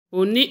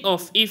Ooni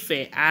of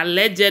Ife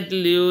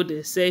allegedly,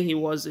 they say he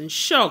was in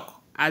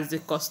shock as the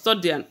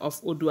custodian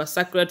of Odua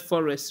Sacred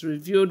Forest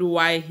revealed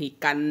why he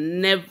can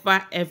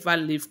never ever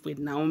leave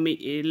Queen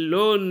Naomi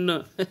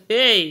alone.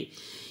 Hey,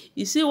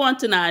 you see one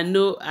thing I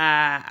know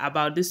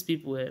about these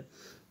people.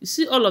 You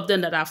see all of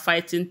them that are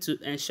fighting to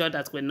ensure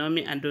that Queen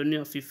Naomi and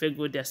Ooni of Ife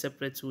go their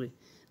separate way.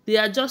 They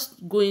are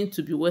just going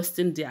to be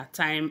wasting their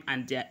time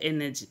and their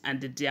energy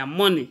and their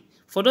money.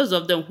 For those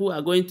of them who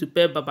are going to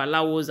pay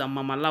babalawos and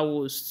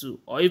mamalawos too,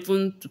 or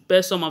even to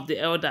pay some of the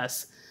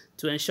elders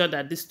to ensure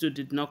that these two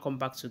did not come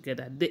back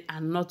together, they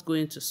are not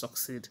going to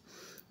succeed.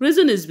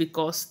 Reason is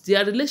because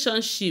their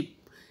relationship,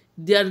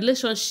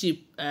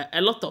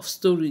 a lot of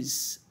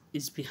stories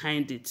is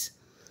behind it.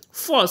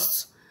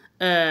 First,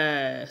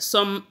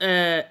 some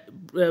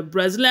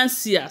Brazilian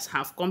seers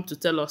have come to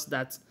tell us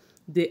that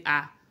they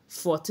are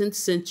 14th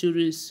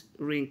century's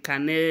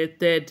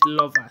reincarnated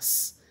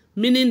lovers,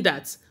 meaning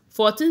that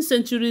 14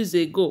 centuries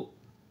ago,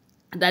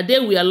 that they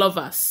were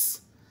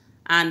lovers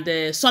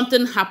and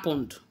something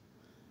happened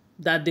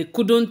that they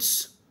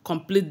couldn't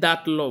complete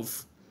that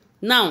love.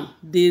 Now,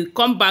 they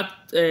come back,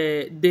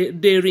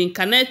 they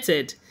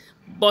reincarnated.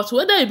 But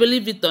whether you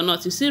believe it or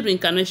not, you see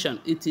reincarnation,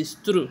 it is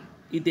true.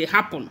 It dey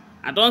happen.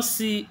 I don't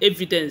see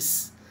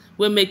evidence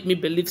wey make me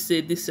believe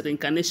say this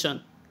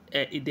reincarnation,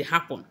 it dey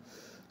happen.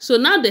 So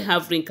now they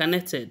have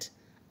reincarnated,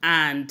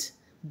 and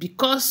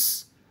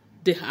because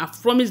they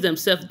have promised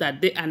themselves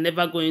that they are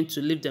never going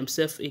to leave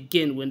themselves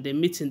again when they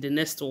meet in the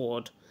next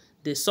world.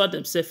 They saw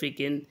themselves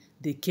again,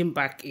 they came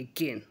back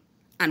again.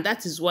 And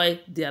that is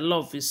why their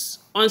love is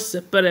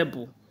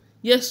inseparable.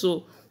 Yes,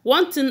 so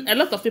one thing, a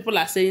lot of people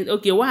are saying,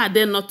 okay, why are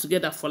they not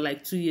together for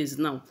like 2 years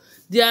now?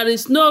 There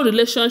is no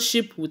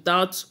relationship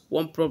without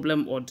one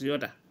problem or the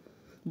other.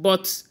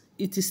 But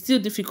it is still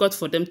difficult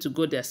for them to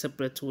go their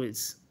separate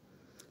ways.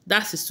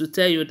 That is to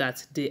tell you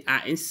that they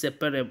are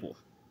inseparable.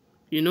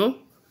 You know?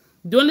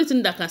 The only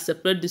thing that can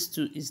separate these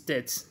two is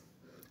death.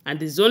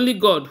 And it's only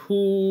God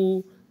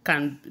who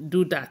can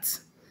do that.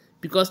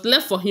 Because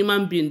left for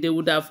human being, they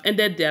would have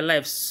ended their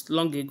lives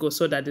long ago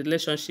so that the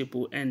relationship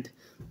will end.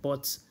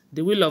 But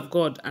the will of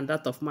God and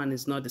that of man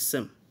is not the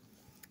same.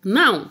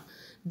 Now,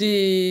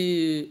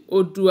 the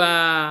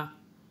Odua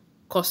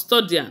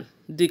custodian,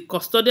 the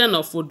custodian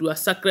of Odua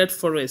Sacred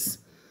Forest,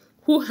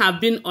 who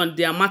have been on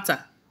their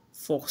matter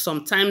for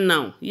some time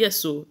now. Yes,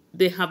 so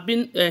they have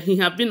been, he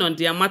have been on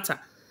their matter.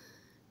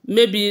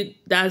 Maybe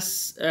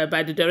that's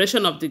by the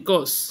direction of the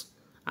gods.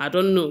 I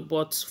don't know.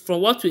 But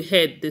from what we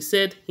heard, they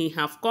said he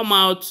have come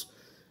out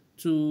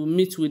to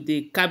meet with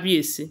the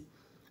Kabiyesi.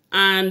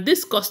 And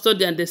this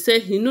custodian, they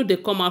said he knew they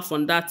come out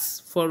from that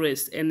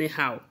forest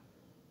anyhow.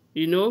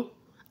 You know?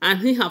 And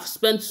he have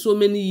spent so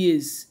many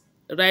years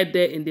right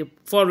there in the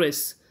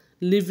forest,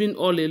 living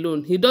all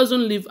alone. He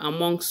doesn't live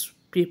amongst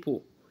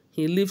people.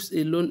 He lives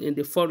alone in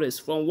the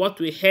forest. From what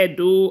we heard,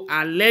 though,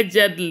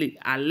 allegedly.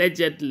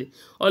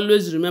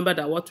 Always remember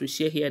that what we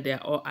share here, they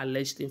are all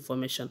alleged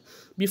information.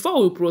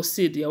 Before we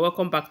proceed, you're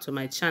welcome back to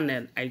my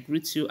channel. I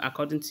greet you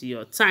according to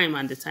your time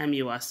and the time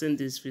you are seeing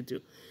this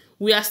video.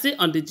 We are still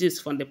on the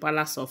gist from the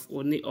palace of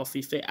Ooni of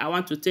Ife. I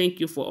want to thank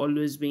you for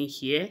always being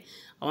here.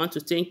 I want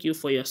to thank you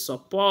for your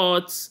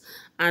support.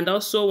 And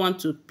also want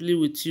to plead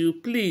with you,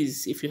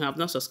 please, if you have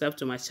not subscribed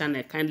to my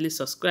channel, kindly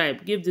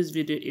subscribe. Give this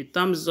video a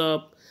thumbs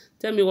up.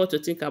 Tell me what you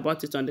think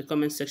about it on the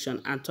comment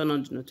section and turn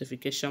on the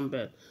notification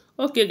bell.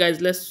 Okay, guys,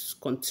 let's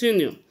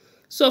continue.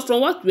 So from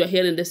what we are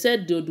hearing, they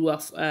said the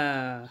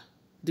Odua,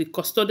 the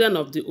custodian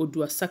of the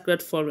Odua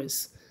Sacred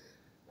Forest,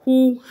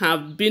 who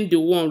have been the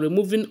one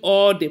removing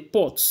all the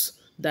pots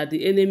that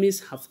the enemies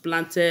have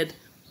planted,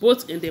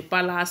 both in the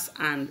palace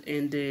and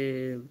in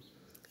the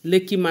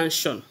Lekki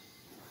mansion.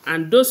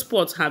 And those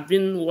pots have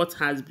been what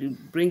has been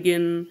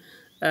bringing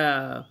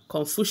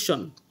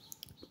confusion,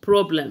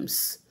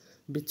 problems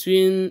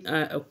between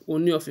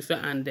Ooni of Ife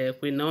and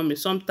Queen Naomi.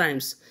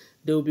 Sometimes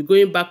they will be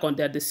going back on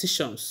their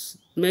decisions,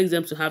 makes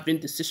them to having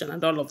decision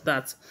and all of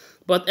that.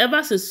 But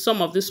ever since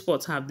some of these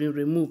spots have been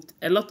removed,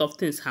 a lot of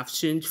things have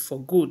changed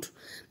for good.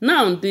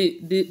 Now,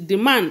 the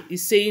man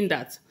is saying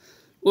that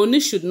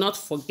Ooni should not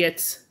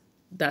forget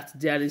that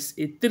there is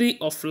a tree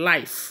of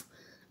life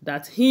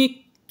that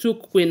he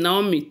took Queen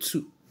Naomi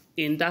to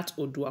in that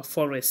Odua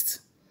forest.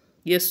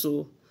 Yes,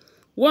 so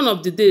one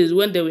of the days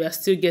when they were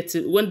still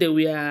getting, when they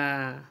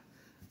were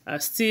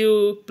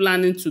still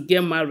planning to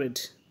get married,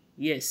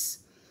 yes,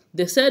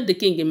 they said the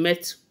king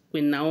met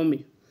Queen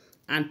Naomi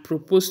and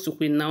proposed to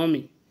Queen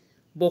Naomi.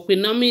 But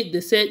Queen Naomi,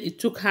 they said it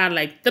took her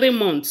like 3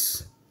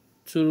 months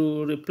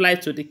to reply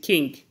to the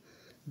king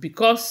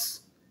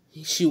because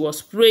she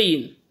was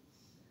praying,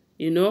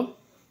 you know,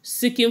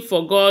 seeking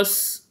for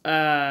God's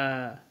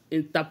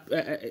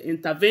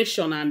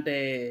intervention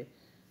and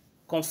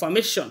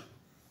confirmation.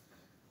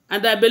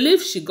 And I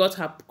believe she got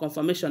her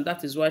confirmation.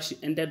 That is why she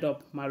ended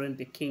up marrying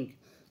the king.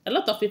 A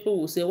lot of people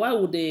will say, why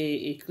would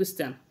a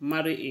Christian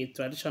marry a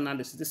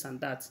traditionalist, this and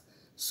that?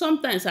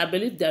 Sometimes I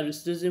believe there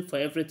is reason for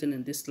everything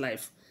in this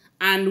life.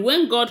 And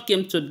when God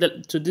came to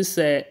this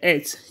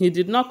earth, he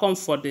did not come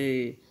for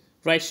the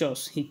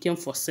righteous. He came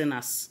for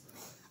sinners.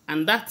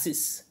 And that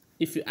is,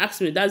 if you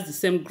ask me, that's the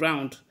same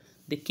ground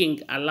the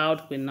king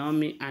allowed Queen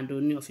Naomi and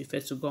Ooni of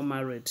Ife to get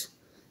married.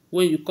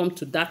 When you come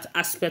to that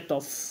aspect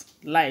of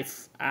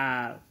life,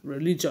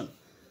 religion.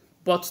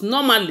 But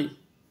normally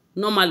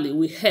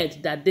we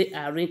heard that they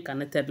are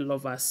reincarnated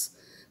lovers.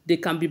 They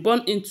can be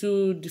born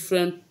into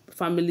different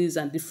families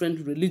and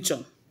different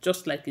religion,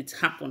 just like it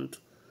happened.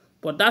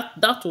 But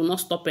that will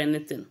not stop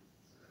anything.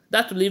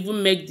 That will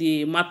even make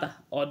the matter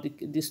or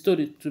the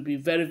story to be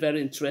very,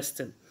 very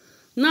interesting.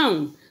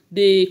 Now,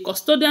 the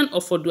custodian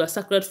of Odua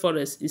Sacred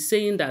Forest is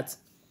saying that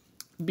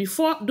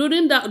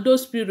during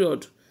those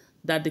period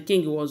that the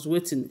king was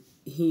waiting,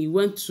 he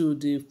went to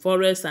the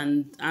forest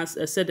and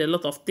said a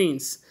lot of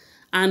things.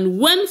 And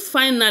when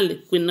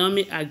finally Queen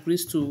Naomi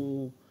agrees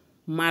to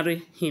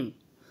marry him,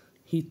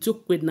 he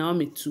took Queen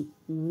Naomi to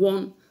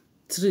one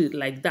tree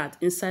like that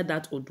inside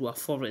that Odua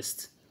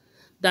forest.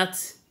 That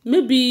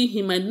maybe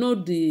he might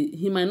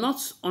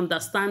not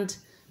understand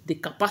the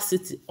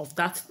capacity of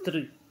that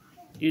tree,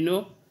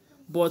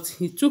 but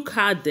he took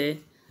her there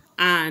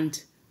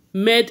and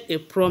made a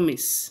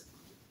promise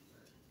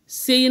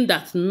saying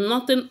that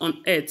nothing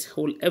on earth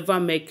will ever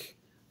make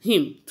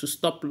him to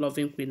stop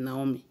loving Queen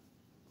Naomi.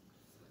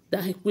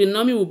 That Queen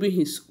Naomi will be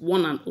his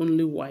one and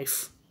only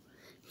wife.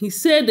 He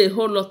said a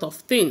whole lot of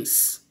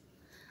things,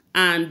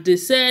 and they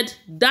said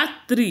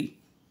that tree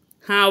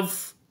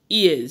have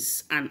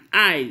ears and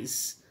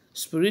eyes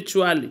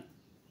spiritually,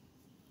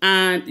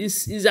 and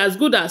is as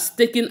good as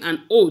taking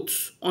an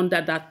oath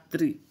under that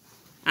tree,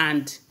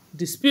 and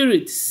the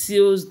spirit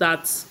seals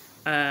that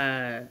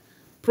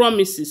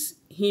promises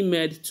he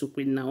made to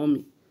Queen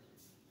Naomi.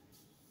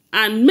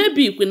 And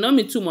maybe Queen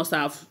Naomi too must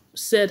have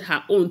said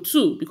her own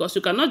too, because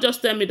you cannot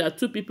just tell me that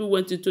two people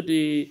went into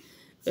the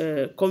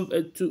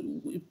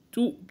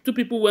two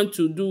people went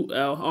to do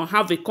or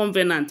have a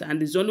covenant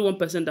and there's only one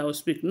person that will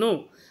speak.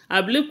 No,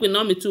 I believe Queen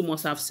Naomi too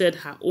must have said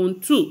her own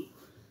too.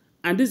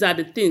 And these are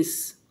the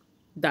things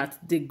that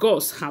the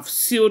gods have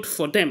sealed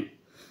for them,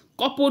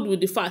 coupled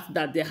with the fact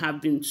that there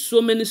have been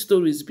so many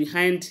stories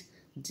behind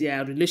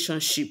their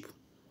relationship.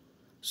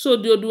 So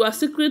the Odua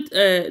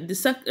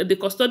the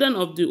custodian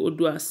of the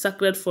Odua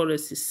Sacred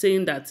Forest is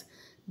saying that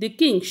the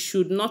king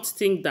should not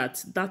think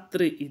that that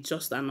tree is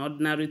just an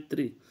ordinary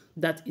tree,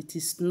 that it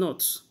is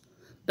not.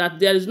 That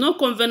there is no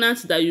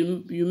covenant that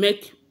you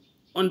make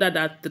under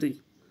that tree.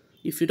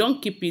 If you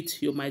don't keep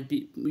it, you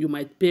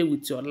might pay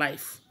with your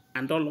life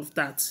and all of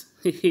that.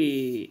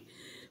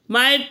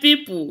 My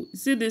people,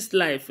 see this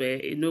life,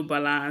 no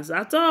balance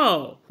at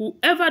all.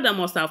 Whoever that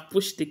must have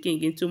pushed the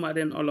king into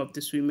marrying all of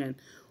these women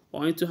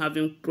or into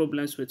having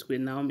problems with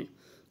Queen Naomi,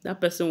 that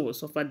person will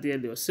suffer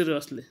dearly or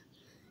seriously,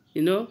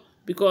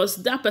 because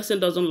that person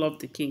doesn't love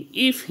the king.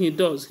 If he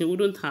does, he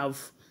wouldn't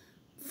have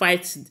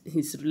fight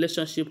his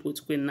relationship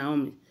with Queen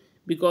Naomi,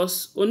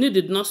 because Ooni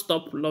did not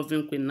stop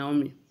loving Queen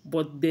Naomi,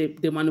 but they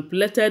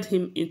manipulated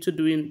him into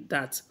doing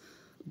that.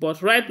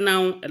 But right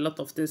now, a lot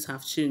of things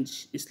have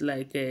changed. It's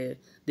like the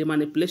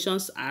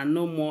manipulations are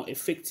no more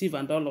effective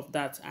and all of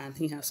that, and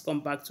he has come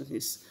back to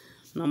his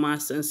normal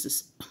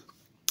senses.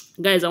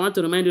 Guys, I want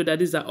to remind you that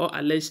these are all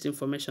alleged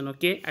information,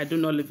 okay? I do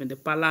not live in the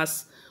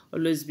palace.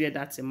 Always bear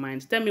that in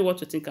mind. Tell me what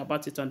you think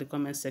about it on the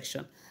comment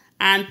section.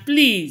 And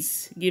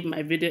please give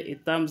my video a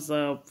thumbs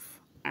up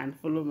and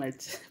follow my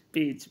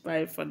page.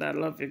 Bye for now.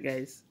 Love you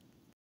guys.